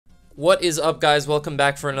What is up, guys? Welcome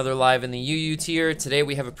back for another live in the UU tier. Today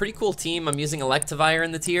we have a pretty cool team. I'm using Electivire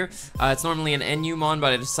in the tier. It's normally an NU mon,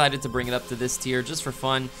 but I decided to bring it up to this tier just for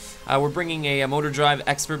fun. We're bringing a Motor Drive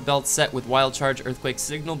Expert Belt set with Wild Charge. Earthquake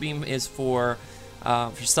Signal Beam is for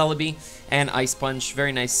Celebi, and Ice Punch.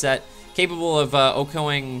 Very nice set. Capable of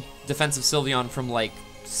OHKOing defensive Sylveon from like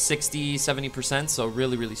 60-70%, so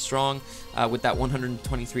really strong with that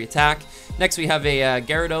 123 attack. Next we have a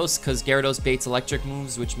Gyarados, because Gyarados baits electric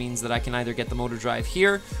moves, which means that I can either get the Motor Drive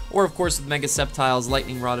here, or of course with Mega Sceptile's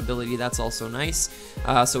Lightning Rod ability, that's also nice.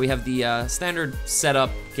 So we have the standard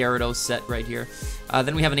setup Gyarados set right here.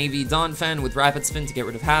 Then we have an AV Donphan with Rapid Spin to get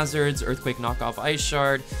rid of hazards, Earthquake knockoff Ice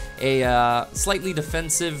Shard, a slightly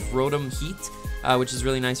defensive Rotom Heat, which is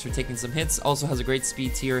really nice for taking some hits. Also has a great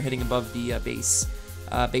speed tier, hitting above the base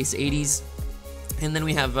 80s. And then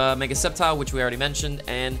we have Mega Sceptile, which we already mentioned,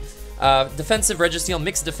 and defensive Registeel,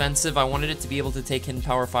 mixed defensive. I wanted it to be able to take Hidden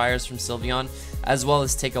Power Fires from Sylveon, as well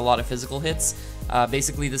as take a lot of physical hits.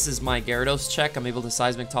 Basically, this is my Gyarados check. I'm able to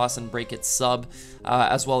Seismic Toss and break its sub,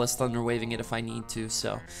 as well as Thunder Waving it if I need to.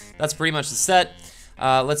 So that's pretty much the set.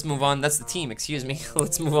 Let's move on. That's the team, excuse me.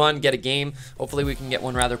 Let's move on, get a game. Hopefully we can get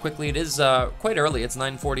one rather quickly. It is quite early. It's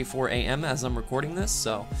 9:44 a.m. as I'm recording this,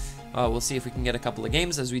 so we'll see if we can get a couple of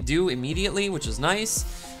games, as we do immediately, which is nice.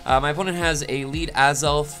 My opponent has a lead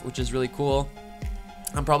Azelf, which is really cool.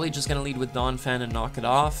 I'm probably just going to lead with Donphan and knock it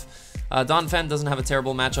off. Donphan doesn't have a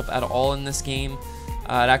terrible matchup at all in this game. It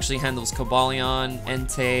actually handles Cobalion,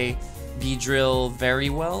 Entei, Beedrill very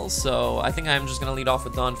well, so I think I'm just going to lead off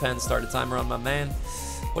with Donphan, start a timer on my man.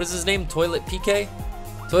 What is his name? Toilet PK?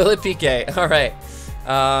 Toilet PK, alright.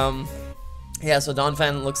 Yeah, so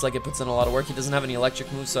Donphan looks like it puts in a lot of work. He doesn't have any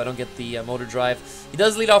electric moves, so I don't get the Motor Drive. He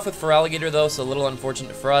does lead off with Feraligatr, though, so a little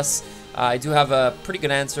unfortunate for us. I do have a pretty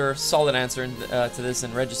good answer, solid answer to this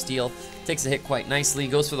in Registeel. Takes a hit quite nicely,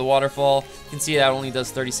 goes for the Waterfall. You can see that only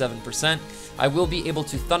does 37%. I will be able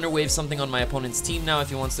to Thunder Wave something on my opponent's team now. If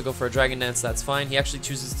he wants to go for a Dragon Dance, that's fine. He actually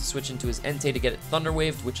chooses to switch into his Entei to get it Thunder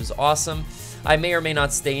Waved, which is awesome. I may or may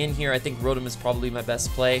not stay in here. I think Rotom is probably my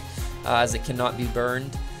best play, as it cannot be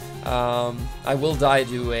burned. I will die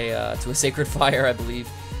to a Sacred Fire, I believe.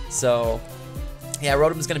 So yeah,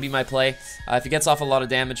 Rotom's going to be my play. If he gets off a lot of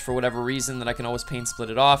damage for whatever reason, then I can always Pain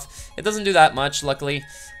Split it off. It doesn't do that much, luckily.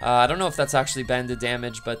 I don't know if that's actually banded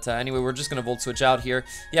damage, but anyway, we're just going to Volt Switch out here.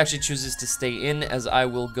 He actually chooses to stay in, as I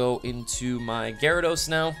will go into my Gyarados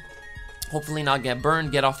now. Hopefully not get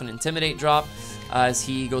burned, get off an Intimidate drop. As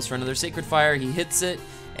he goes for another Sacred Fire, he hits it,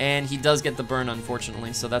 and he does get the burn,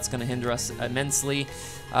 unfortunately, so that's going to hinder us immensely.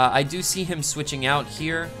 I do see him switching out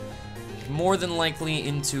here, more than likely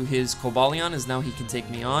into his Cobalion, as now he can take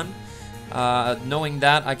me on. Knowing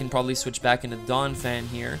that, I can probably switch back into Donphan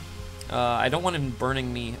here. I don't want him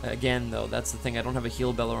burning me again, though. That's the thing. I don't have a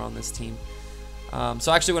Heal Beller on this team.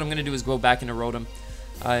 So actually what I'm going to do is go back into Rotom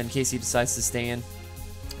in case he decides to stay in.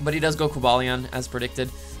 But he does go Cobalion, as predicted.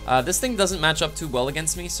 This thing doesn't match up too well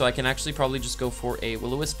against me, so I can actually probably just go for a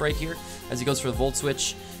Will-O-Wisp right here, as he goes for the Volt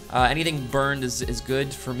Switch. Anything burned is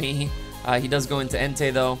good for me. He does go into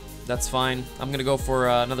Entei, though. That's fine. I'm going to go for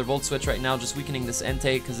another Volt Switch right now, just weakening this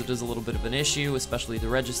Entei, because it is a little bit of an issue, especially the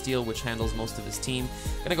Registeel, which handles most of his team.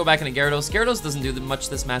 Going to go back into Gyarados. Gyarados doesn't do much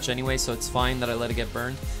this match anyway, so it's fine that I let it get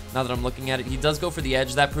burned, now that I'm looking at it. He does go for the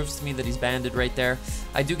Edge. That proves to me that he's banded right there.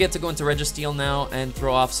 I do get to go into Registeel now and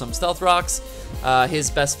throw off some Stealth Rocks.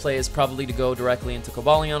 His best play is probably to go directly into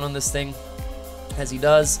Cobalion on this thing, as he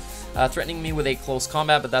does. Threatening me with a close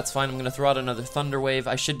combat, but that's fine. I'm going to throw out another Thunder Wave.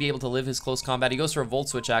 I should be able to live his close combat. He goes for a Volt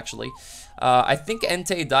Switch, actually. I think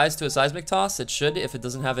Entei dies to a Seismic Toss. It should, if it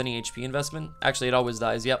doesn't have any HP investment. Actually, it always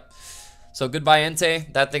dies, yep. So goodbye,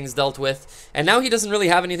 Entei. That thing's dealt with. And now he doesn't really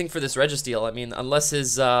have anything for this Registeel. I mean, unless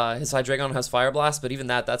his Hydreigon has Fire Blast, but even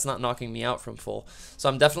that's not knocking me out from full. So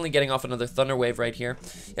I'm definitely getting off another Thunder Wave right here.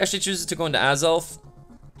 He actually chooses to go into Azelf.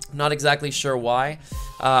 Not exactly sure why.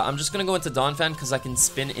 I'm just going to go into Donphan because I can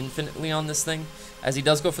spin infinitely on this thing. As he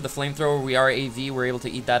does go for the Flamethrower, we are AV, we're able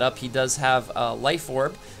to eat that up. He does have a Life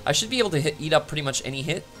Orb. I should be able to eat up pretty much any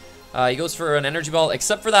hit. He goes for an Energy Ball,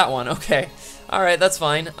 except for that one. Okay. Alright, that's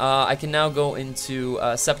fine. I can now go into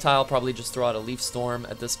Sceptile, probably just throw out a Leaf Storm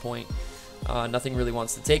at this point. Nothing really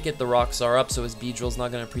wants to take it. The rocks are up, so his Beedrill's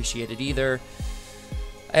not going to appreciate it either.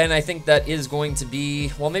 And I think that is going to be,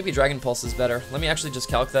 well, maybe Dragon Pulse is better. Let me actually just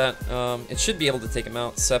calc that. It should be able to take him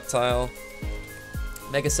out. Sceptile.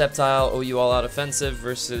 Mega Sceptile, OU All Out Offensive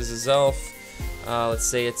versus Azelf. Let's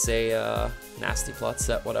say it's a Nasty Plot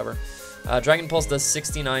set, whatever. Dragon Pulse does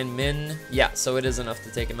 69 min. Yeah, so it is enough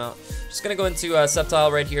to take him out. Just going to go into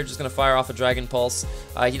Sceptile right here. Just going to fire off a Dragon Pulse.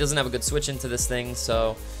 He doesn't have a good switch into this thing,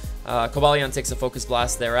 so Cobalion takes a Focus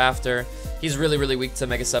Blast thereafter. He's really, really weak to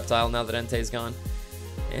Mega Sceptile now that Entei's gone.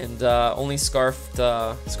 And only Scarfed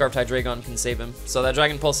Hydreigon can save him. So that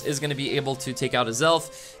Dragon Pulse is going to be able to take out his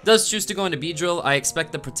Elf. Does choose to go into Beedrill. I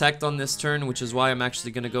expect the Protect on this turn, which is why I'm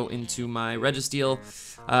actually going to go into my Registeel.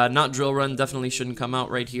 Not Drill Run, definitely shouldn't come out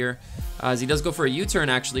right here. As he does go for a U-turn,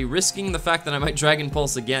 actually, risking the fact that I might Dragon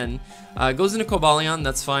Pulse again. Goes into Cobalion,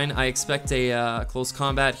 that's fine. I expect a close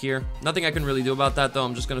combat here. Nothing I can really do about that, though.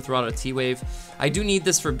 I'm just going to throw out a T-Wave. I do need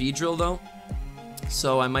this for Beedrill, though,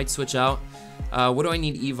 so I might switch out. What do I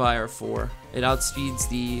need Evire for? It outspeeds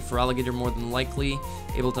the Feraligatr more than likely.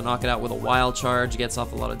 Able to knock it out with a Wild Charge. Gets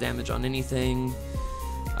off a lot of damage on anything.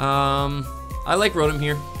 I like Rotom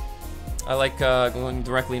here. I like going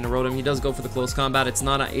directly into Rotom. He does go for the close combat. It's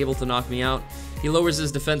not able to knock me out. He lowers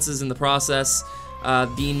his defenses in the process.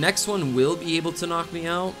 The next one will be able to knock me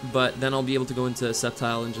out, but then I'll be able to go into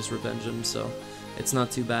Sceptile and just revenge him, so it's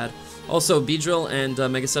not too bad. Also, Beedrill and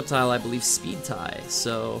Mega Sceptile, I believe, Speed Tie,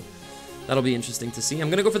 so that'll be interesting to see. I'm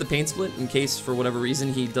going to go for the Pain Split in case, for whatever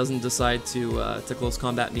reason, he doesn't decide to close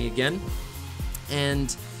combat me again.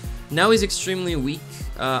 And now he's extremely weak.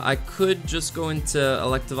 I could just go into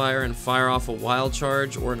Electivire and fire off a Wild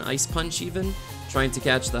Charge or an Ice Punch even, trying to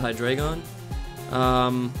catch the Hydreigon.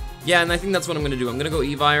 Yeah, and I think that's what I'm going to do. I'm going to go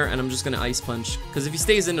Evire, and I'm just going to Ice Punch. Because if he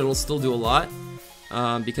stays in, it'll still do a lot,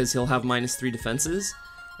 because he'll have -3 defenses.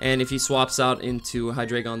 And if he swaps out into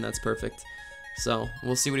Hydreigon, that's perfect. So,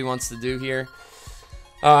 we'll see what he wants to do here.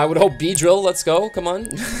 I would hope Beedrill, let's go, come on.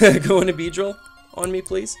 Go into Beedrill on me,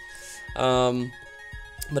 please.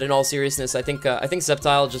 But in all seriousness, I think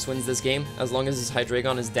Sceptile just wins this game, as long as his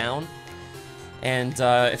Hydreigon is down. And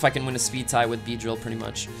if I can win a Speed Tie with Beedrill, pretty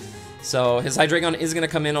much. So, his Hydreigon is going to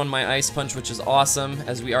come in on my Ice Punch, which is awesome,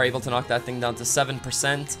 as we are able to knock that thing down to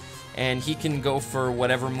 7%. And he can go for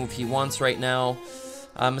whatever move he wants right now.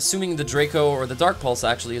 I'm assuming the Draco or the Dark Pulse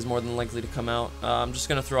actually is more than likely to come out. I'm just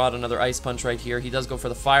going to throw out another Ice Punch right here. He does go for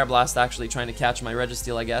the Fire Blast, actually trying to catch my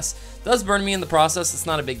Registeel, I guess. Does burn me in the process. It's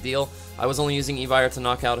not a big deal. I was only using Evire to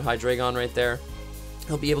knock out Hydreigon right there.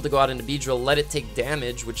 He'll be able to go out into Beedrill, let it take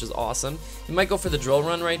damage, which is awesome. He might go for the Drill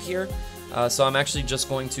Run right here. So I'm actually just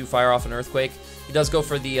going to fire off an Earthquake. He does go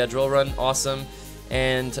for the Drill Run. Awesome.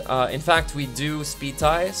 And in fact, we do Speed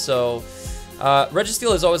Tie. So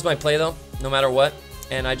Registeel is always my play, though, no matter what.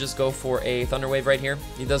 And I just go for a Thunder Wave right here.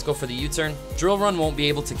 He does go for the U-turn. Drill Run won't be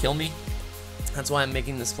able to kill me. That's why I'm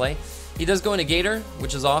making this play. He does go into Gator,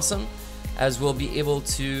 which is awesome, as we'll be able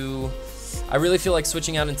to... I really feel like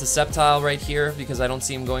switching out into Sceptile right here, because I don't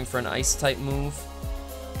see him going for an Ice-type move.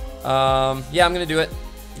 Yeah, I'm going to do it.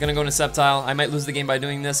 I'm going to go into Sceptile. I might lose the game by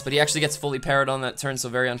doing this, but he actually gets fully parried on that turn, so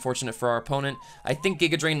very unfortunate for our opponent. I think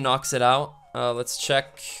Giga Drain knocks it out. Let's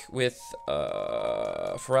check with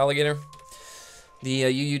Feraligatr. The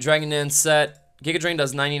UU Dragon Dance set. Giga Drain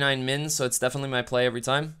does 99 mins, so it's definitely my play every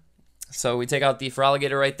time. So we take out the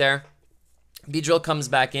Feraligatr right there. Beedrill comes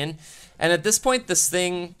back in. And at this point, this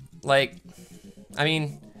thing, like, I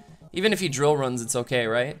mean, even if he Drill Runs, it's okay,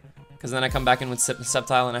 right? Because then I come back in with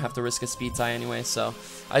Sceptile and I have to risk a Speed Tie anyway. So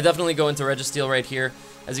I definitely go into Registeel right here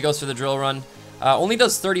as he goes for the Drill Run. Only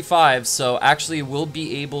does 35, so actually we'll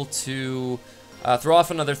be able to throw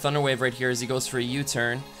off another Thunder Wave right here as he goes for a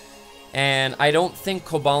U-turn. And I don't think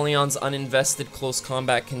Cobalion's uninvested close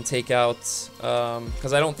combat can take out,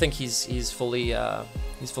 because I don't think he's fully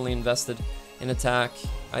invested in attack.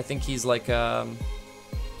 I think he's like yeah,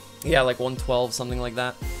 like 112, something like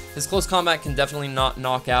that. His close combat can definitely not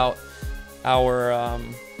knock out our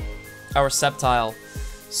Sceptile.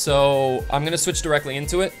 So I'm gonna switch directly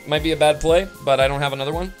into it. Might be a bad play, but I don't have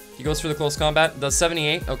another one. He goes for the close combat, does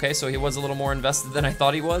 78. Okay, so he was a little more invested than I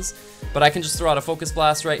thought he was. But I can just throw out a Focus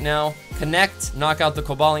Blast right now, connect, knock out the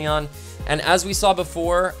Cobalion. And as we saw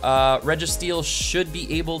before, Registeel should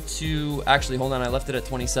be able to... Actually, hold on, I left it at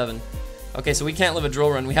 27. Okay, so we can't live a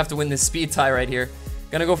Drill Run. We have to win this Speed Tie right here.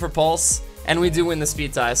 Gonna go for Pulse, and we do win the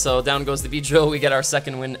Speed Tie. So down goes the Beedrill. We get our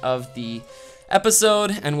second win of the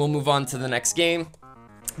episode, and we'll move on to the next game.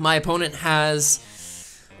 My opponent has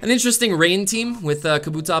an interesting Rain team with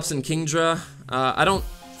Kabutops and Kingdra. I don't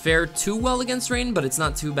fare too well against Rain, but it's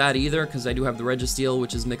not too bad either, because I do have the Registeel,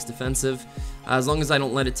 which is mixed defensive. As long as I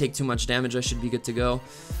don't let it take too much damage, I should be good to go.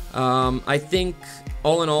 I think,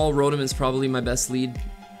 all in all, Rotom is probably my best lead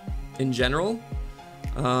in general.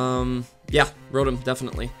 Yeah, Rotom,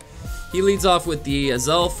 definitely. He leads off with the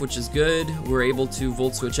Azelf, which is good. We're able to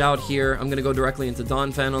Volt Switch out here. I'm going to go directly into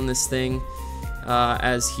Donphan on this thing,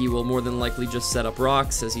 as he will more than likely just set up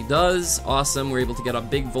rocks, as he does. Awesome, we're able to get a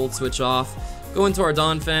big Volt Switch off. Go into our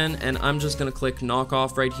Donphan, and I'm just going to click Knock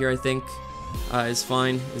Off right here, I think. Is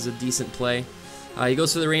fine, is a decent play. He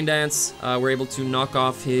goes for the Rain Dance. We're able to knock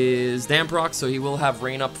off his Damp Rock, so he will have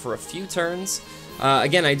Rain up for a few turns.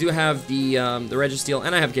 Again, I do have the Registeel,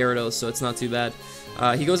 and I have Gyarados, so it's not too bad.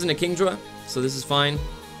 He goes into Kingdra, so this is fine.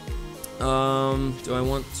 Do I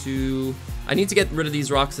want to... I need to get rid of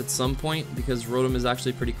these rocks at some point, because Rotom is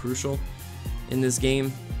actually pretty crucial in this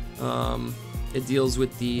game. It deals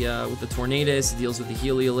with the Tornadus, it deals with the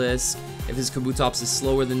Heliolisk. If his Kabutops is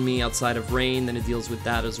slower than me outside of Rain, then it deals with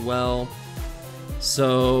that as well.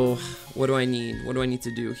 So, what do I need? What do I need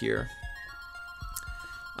to do here?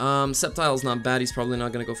 Sceptile's not bad. He's probably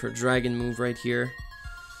not going to go for a Dragon move right here.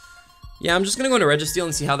 Yeah, I'm just going to go into Registeel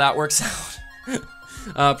and see how that works out.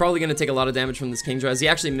 Probably going to take a lot of damage from this Kingdra, as he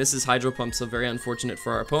actually misses Hydro Pump, so very unfortunate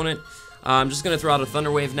for our opponent. I'm just going to throw out a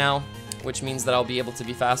Thunder Wave now, which means that I'll be able to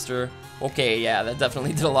be faster. Okay, yeah, that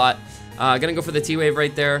definitely did a lot. Gonna go for the T-Wave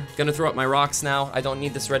right there. Gonna throw up my rocks now. I don't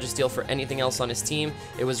need this Registeel for anything else on his team.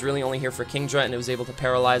 It was really only here for Kingdra, and it was able to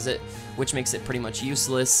paralyze it, which makes it pretty much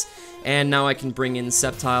useless. And now I can bring in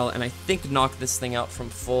Sceptile, and I think knock this thing out from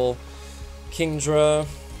full. Kingdra,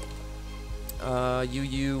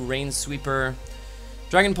 UU, Rain Sweeper.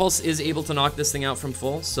 Dragon Pulse is able to knock this thing out from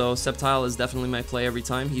full, so Sceptile is definitely my play every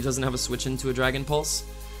time. He doesn't have a switch into a Dragon Pulse,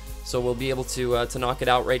 so we'll be able to knock it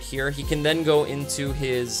out right here. He can then go into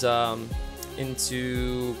his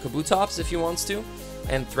into Kabutops if he wants to,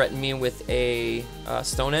 and threaten me with a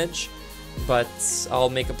Stone Edge. But I'll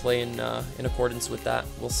make a play in accordance with that.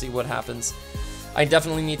 We'll see what happens. I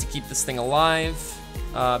definitely need to keep this thing alive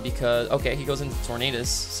because okay, he goes into Tornadus.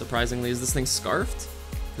 Surprisingly, is this thing scarfed?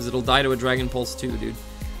 Because it'll die to a Dragon Pulse too, dude.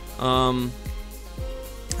 I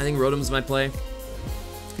think Rotom's my play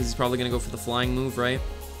because he's probably gonna go for the flying move, right?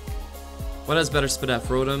 What has better Spadef,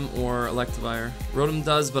 Rotom or Electivire? Rotom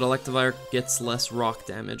does, but Electivire gets less rock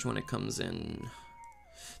damage when it comes in.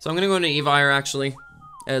 So I'm going to go into Evire, actually,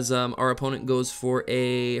 as our opponent goes for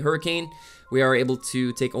a Hurricane. We are able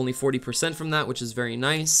to take only 40% from that, which is very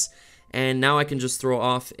nice. And now I can just throw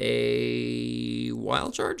off a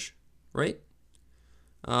Wild Charge, right?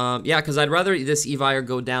 Yeah, because I'd rather this Evire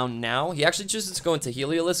go down now. He actually chooses to go into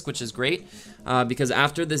Heliolisk, which is great, because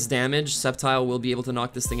after this damage, Sceptile will be able to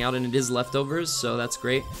knock this thing out, and it is leftovers, so that's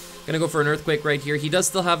great. Gonna go for an Earthquake right here. He does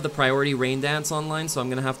still have the priority Rain Dance online, so I'm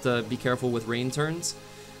gonna have to be careful with Rain turns.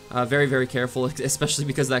 Very, very careful, especially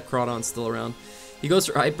because that Crawdon's still around. He goes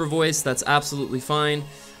for Hyper Voice. That's absolutely fine.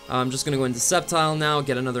 I'm just gonna go into Sceptile now,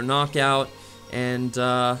 get another knockout, and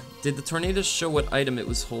did the Tornadus show what item it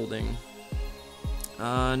was holding?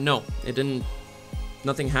 No, it didn't.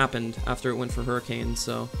 Nothing happened after it went for Hurricane,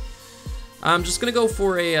 so I'm just gonna go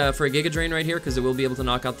for a Giga Drain right here because it will be able to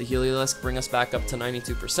knock out the Heliolisk, bring us back up to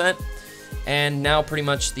 92%, and now pretty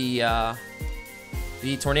much the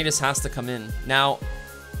Tornadus has to come in. Now,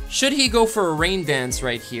 should he go for a Rain Dance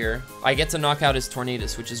right here, I get to knock out his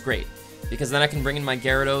Tornadus, which is great because then I can bring in my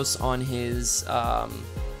Gyarados on his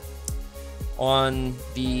on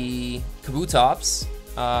the Kabutops.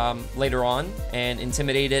 Later on and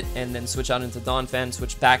intimidate it, and then switch out into Donphan,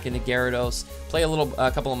 switch back into Gyarados, play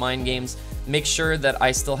a couple of mind games, make sure that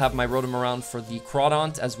I still have my Rotom around for the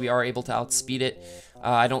Crawdont as we are able to outspeed it.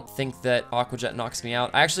 I don't think that Aqua Jet knocks me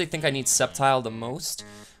out. I actually think I need Sceptile the most,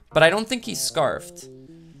 but I don't think he's scarfed.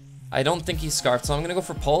 I don't think he's scarfed, so I'm gonna go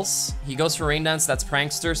for Pulse. He goes for Rain Dance, that's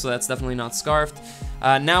Prankster, so that's definitely not scarfed.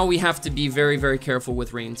 Now we have to be very, very careful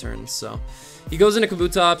with Rain turns, so he goes into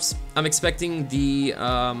Kabutops. I'm expecting the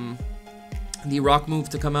Rock move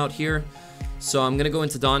to come out here, so I'm gonna go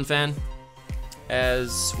into Donphan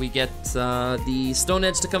as we get the Stone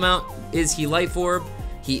Edge to come out. Is he Life Orb?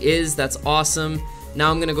 He is. That's awesome. Now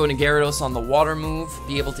I'm gonna go into Gyarados on the Water move,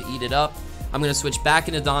 be able to eat it up. I'm gonna switch back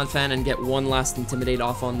into Donphan and get one last Intimidate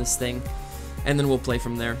off on this thing, and then we'll play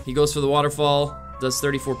from there. He goes for the Waterfall, does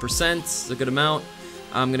 34%. It's a good amount.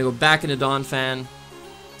 I'm gonna go back into Donphan.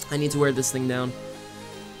 I need to wear this thing down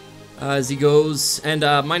as he goes, and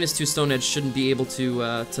 -2 Stone Edge shouldn't be able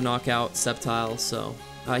to knock out Sceptile, so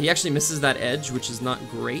he actually misses that edge, which is not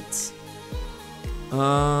great.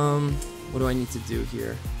 What do I need to do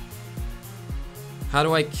here? How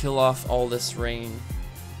do I kill off all this rain?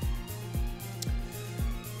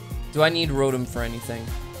 Do I need Rotom for anything?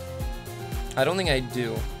 I don't think I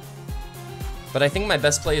do, but I think my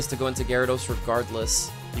best play is to go into Gyarados regardless,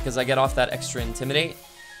 because I get off that extra Intimidate.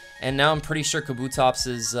 And now I'm pretty sure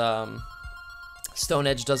Kabutops' Stone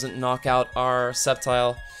Edge doesn't knock out our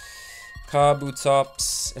Sceptile.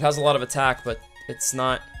 Kabutops, it has a lot of attack, but it's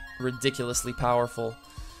not ridiculously powerful.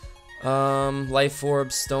 Life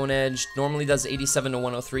Orb, Stone Edge, normally does 87 to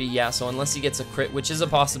 103, yeah, so unless he gets a crit, which is a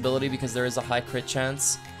possibility because there is a high crit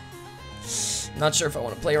chance. Not sure if I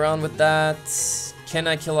want to play around with that. Can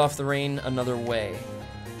I kill off the rain another way?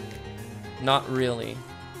 Not really.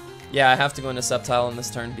 Yeah, I have to go into Sceptile on this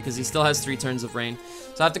turn because he still has 3 turns of rain.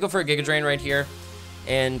 So I have to go for a Giga Drain right here.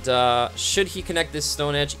 And should he connect this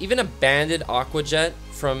Stone Edge, even a Banded Aqua Jet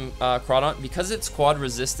from Crawdaunt, because it's quad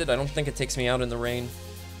resisted, I don't think it takes me out in the rain.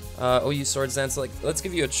 OU Swords Dance, like, let's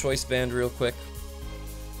give you a Choice Band real quick.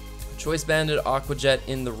 Choice Banded Aqua Jet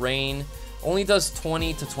in the rain only does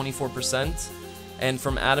 20 to 24%, and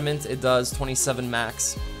from Adamant it does 27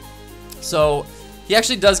 max. So he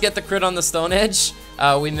actually does get the crit on the Stone Edge.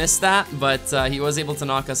 We missed that, but he was able to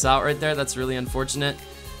knock us out right there. That's really unfortunate.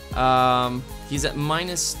 He's at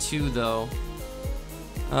 -2 though.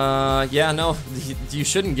 Yeah, no, you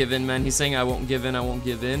shouldn't give in, man. He's saying I won't give in, I won't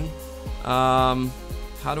give in.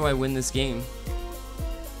 How do I win this game?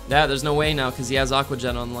 Yeah, there's no way now because he has Aqua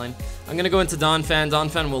Jet online. I'm gonna go into Donphan.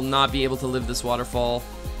 Donphan will not be able to live this waterfall.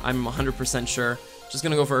 I'm 100% sure. Just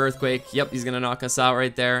gonna go for Earthquake. Yep, he's gonna knock us out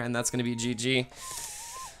right there, and that's gonna be GG.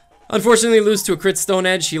 Unfortunately, lose to a crit Stone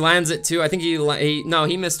Edge. He lands it too. I think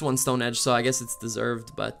he missed 1 Stone Edge, so I guess it's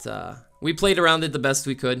deserved. But we played around it the best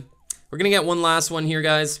we could. We're gonna get one last one here,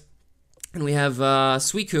 guys. And we have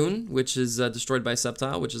Suicune, which is destroyed by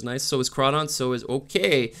Sceptile, which is nice. So is Crawdaunt, so is...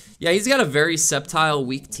 Okay. Yeah, he's got a very Sceptile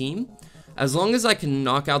weak team. As long as I can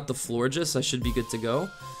knock out the Florges, I should be good to go.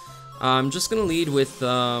 I'm just going to lead with...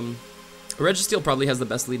 Registeel probably has the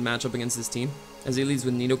best lead matchup against this team, as he leads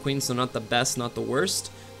with Nidoqueen, so not the best, not the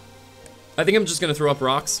worst. I think I'm just going to throw up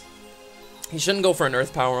rocks. He shouldn't go for an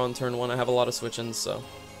Earth Power on turn 1. I have a lot of switch-ins, so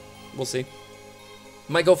we'll see.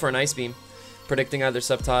 Might go for an Ice Beam, predicting either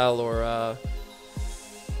Sceptile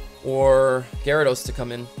or Gyarados to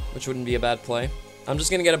come in, which wouldn't be a bad play. I'm just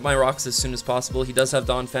going to get up my rocks as soon as possible. He does have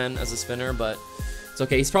Donphan as a spinner, but it's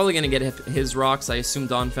okay. He's probably going to get his rocks. I assume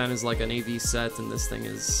Donphan is like an AV set, and this thing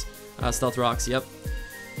is Stealth Rocks, yep.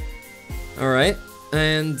 Alright,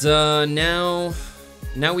 and now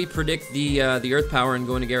we predict the Earth Power and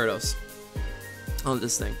go into Gyarados on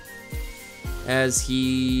this thing. As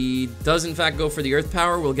he does in fact go for the Earth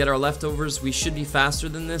Power, we'll get our leftovers. We should be faster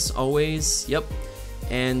than this, always, yep.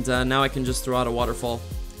 And now I can just throw out a Waterfall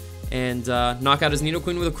and knock out his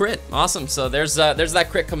Nidoqueen with a crit. Awesome, so there's that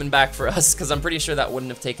crit coming back for us, because I'm pretty sure that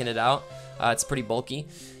wouldn't have taken it out. It's pretty bulky.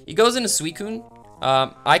 He goes into Suicune.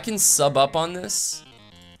 I can sub up on this,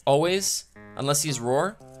 always, unless he's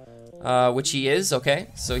Roar, which he is, okay.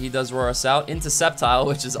 So he does roar us out into Sceptile,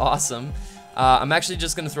 which is awesome. I'm actually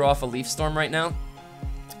just going to throw off a Leaf Storm right now,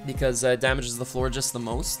 because it damages the floor just the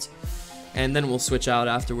most. And then we'll switch out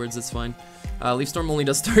afterwards, it's fine. Leaf Storm only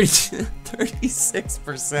does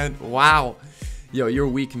 36%. Wow. Yo, you're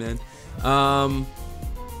weak, man.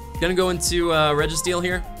 Gonna go into Registeel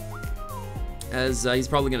here, as he's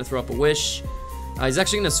probably going to throw up a Wish. He's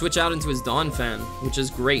actually going to switch out into his Donphan, which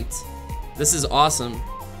is great. This is awesome,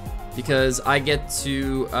 because I get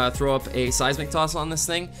to throw up a Seismic Toss on this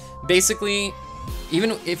thing. Basically,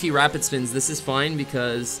 even if he Rapid Spins, this is fine,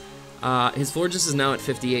 because his Florges is now at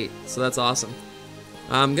 58, so that's awesome.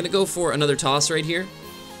 I'm going to go for another Toss right here,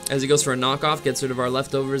 as he goes for a Knockoff, gets rid of our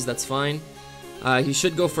leftovers, that's fine. He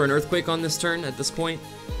should go for an Earthquake on this turn at this point.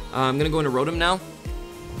 I'm going to go into Rotom now,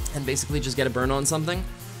 and basically just get a burn on something.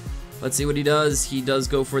 Let's see what he does. He does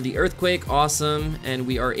go for the Earthquake, awesome, and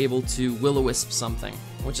we are able to Will-O-Wisp something,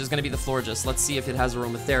 which is going to be the Florges. Let's see if it has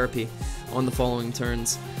Aromatherapy on the following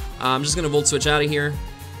turns. I'm just going to Volt Switch out of here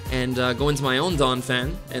and go into my own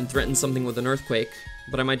Donphan and threaten something with an Earthquake,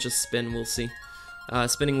 but I might just spin, we'll see.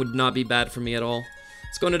 Spinning would not be bad for me at all.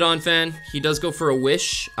 Let's go into Donphan. He does go for a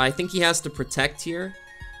Wish. I think he has to Protect here,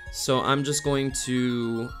 so I'm just going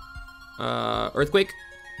to Earthquake.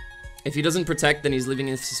 If he doesn't Protect, then he's leaving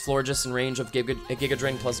his Florges in range of Giga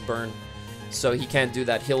Drain plus Burn. So he can't do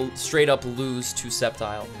that. He'll straight up lose to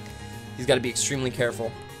Sceptile. He's got to be extremely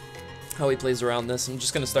careful how he plays around this. I'm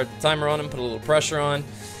just going to start the timer on him, put a little pressure on.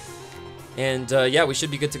 And yeah, we should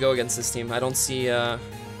be good to go against this team. I don't see a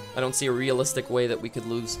realistic way that we could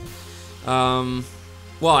lose. Well,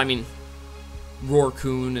 I mean,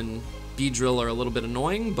 Roarcoon and Beedrill are a little bit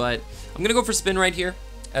annoying, but I'm going to go for Spin right here.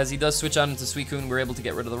 As he does switch out into Suicune, we're able to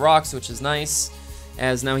get rid of the rocks, which is nice,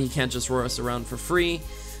 as now he can't just roar us around for free.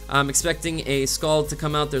 I'm expecting a Scald to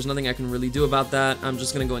come out. There's nothing I can really do about that. I'm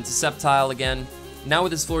just going to go into Sceptile again. Now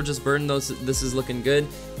with his Florges burn, this is looking good.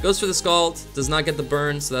 Goes for the Scald, does not get the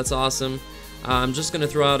burn, so that's awesome. I'm just going to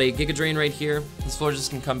throw out a Giga Drain right here. His Florges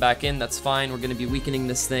can come back in, that's fine. We're going to be weakening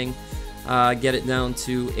this thing. Get it down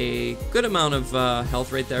to a good amount of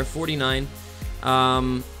health right there, 49.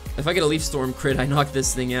 If I get a Leaf Storm crit, I knock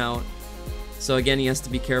this thing out. So again, he has to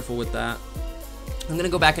be careful with that. I'm going to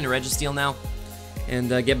go back into Registeel now and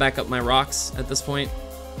get back up my rocks at this point.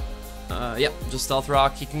 Yep, just Stealth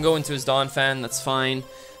Rock. He can go into his Donphan, that's fine.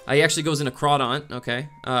 He actually goes into Crawdaunt, okay.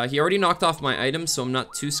 He already knocked off my item, so I'm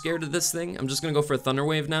not too scared of this thing. I'm just gonna go for a Thunder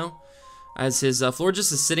Wave now, as his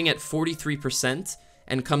Florges is sitting at 43%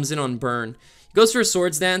 and comes in on Burn. He goes for a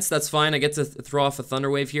Swords Dance, that's fine. I get to throw off a Thunder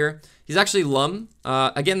Wave here. He's actually Lum.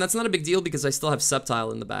 Again, that's not a big deal because I still have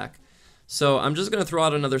Sceptile in the back. So I'm just gonna throw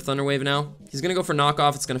out another Thunder Wave now. He's gonna go for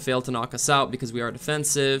Knockoff. It's gonna fail to knock us out because we are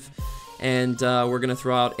defensive. And we're gonna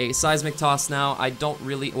throw out a Seismic Toss now. I don't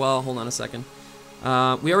really, well, hold on a second.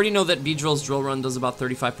 We already know that Beedrill's Drill Run does about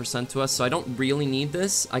 35% to us, so I don't really need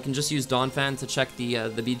this. I can just use Donphan to check the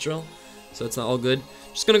Beedrill, so it's all good.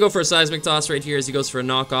 Just gonna go for a Seismic Toss right here as he goes for a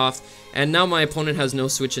Knockoff, and now my opponent has no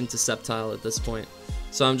switch into Sceptile at this point.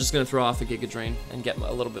 So I'm just gonna throw off a Giga Drain and get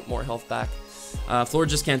a little bit more health back.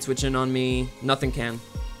 Florges can't switch in on me, nothing can.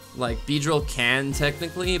 Like, Beedrill can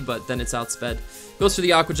technically, but then it's outsped. Goes for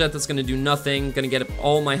the Aqua Jet, that's gonna do nothing. Gonna get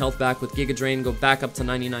all my health back with Giga Drain, go back up to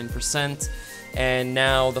 99%. And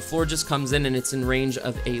now the Florges comes in and it's in range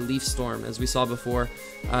of a Leaf Storm. As we saw before,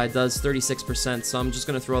 it does 36%, so I'm just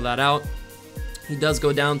going to throw that out. He does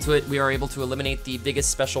go down to it. We are able to eliminate the biggest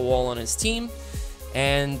special wall on his team.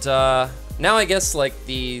 And now I guess like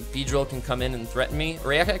the Beedrill can come in and threaten me.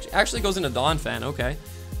 Or he actually goes into Donphan, okay.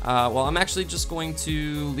 Well, I'm actually just going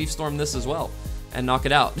to Leaf Storm this as well and knock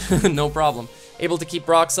it out, no problem. Able to keep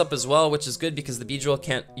rocks up as well, which is good because the Beedrill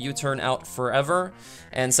can't U-turn out forever,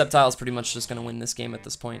 and Sceptile is pretty much just going to win this game at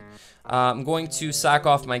this point. I'm going to sack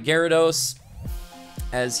off my Gyarados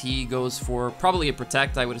as he goes for probably a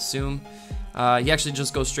Protect, I would assume. He actually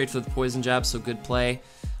just goes straight for the Poison Jab, so good play.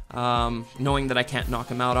 Knowing that I can't knock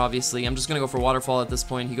him out, obviously. I'm just going to go for Waterfall at this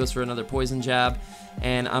point. He goes for another Poison Jab,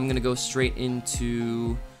 and I'm going to go straight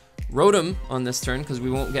into Rotom on this turn because we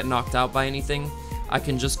won't get knocked out by anything. I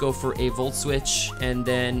can just go for a Volt Switch, and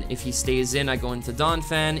then if he stays in, I go into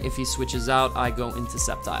Donphan. If he switches out, I go into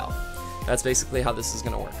Sceptile. That's basically how this is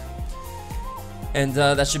going to work. And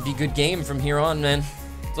that should be a good game from here on, man.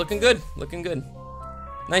 It's looking good, looking good.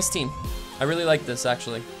 Nice team. I really like this,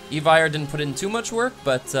 actually. Evire didn't put in too much work,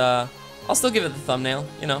 but I'll still give it the thumbnail,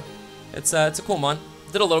 you know. It's a cool mon.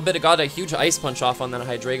 Did a little bit. It got a huge Ice Punch off on that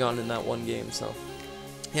Hydreigon in that one game, so.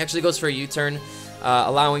 He actually goes for a U-turn,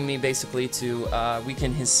 allowing me basically to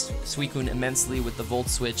weaken his Suicune immensely with the Volt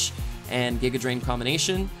Switch and Giga Drain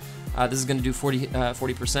combination. This is going to do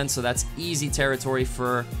 40%, so that's easy territory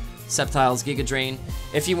for Sceptile's Giga Drain.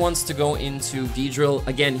 If he wants to go into Beedrill,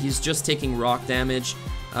 again, he's just taking rock damage.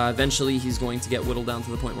 Eventually, he's going to get whittled down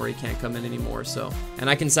to the point where he can't come in anymore. So, and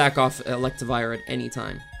I can sack off Electivire at any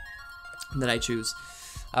time that I choose.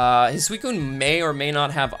 His Suicune may or may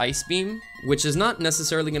not have Ice Beam, which is not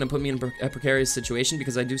necessarily going to put me in a precarious situation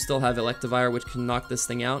because I do still have Electivire, which can knock this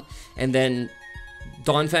thing out, and then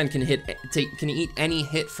Donphan can eat any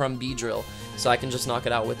hit from Beedrill, so I can just knock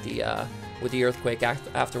it out with the Earthquake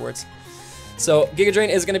afterwards. So Giga Drain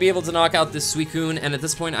is going to be able to knock out this Suicune, and at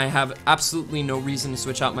this point I have absolutely no reason to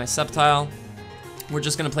switch out my Sceptile. We're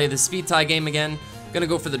just going to play this speed tie game again. Gonna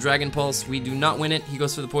go for the Dragon Pulse. We do not win it. He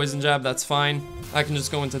goes for the Poison Jab. That's fine. I can just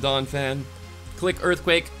go into Donphan, click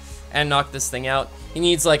Earthquake, and knock this thing out. He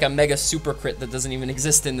needs like a mega super crit that doesn't even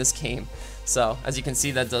exist in this game. So, as you can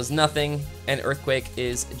see, that does nothing, and Earthquake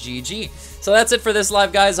is GG. So that's it for this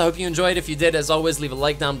live, guys. I hope you enjoyed. If you did, as always, leave a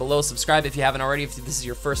like down below. Subscribe if you haven't already, if this is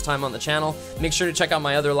your first time on the channel. Make sure to check out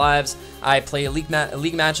my other lives. I play league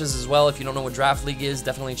matches as well. If you don't know what Draft League is,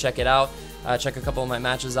 definitely check it out. Check a couple of my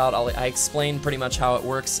matches out. I explain pretty much how it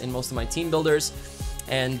works in most of my team builders.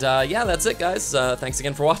 And yeah, that's it, guys. Thanks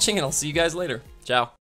again for watching, and I'll see you guys later. Ciao.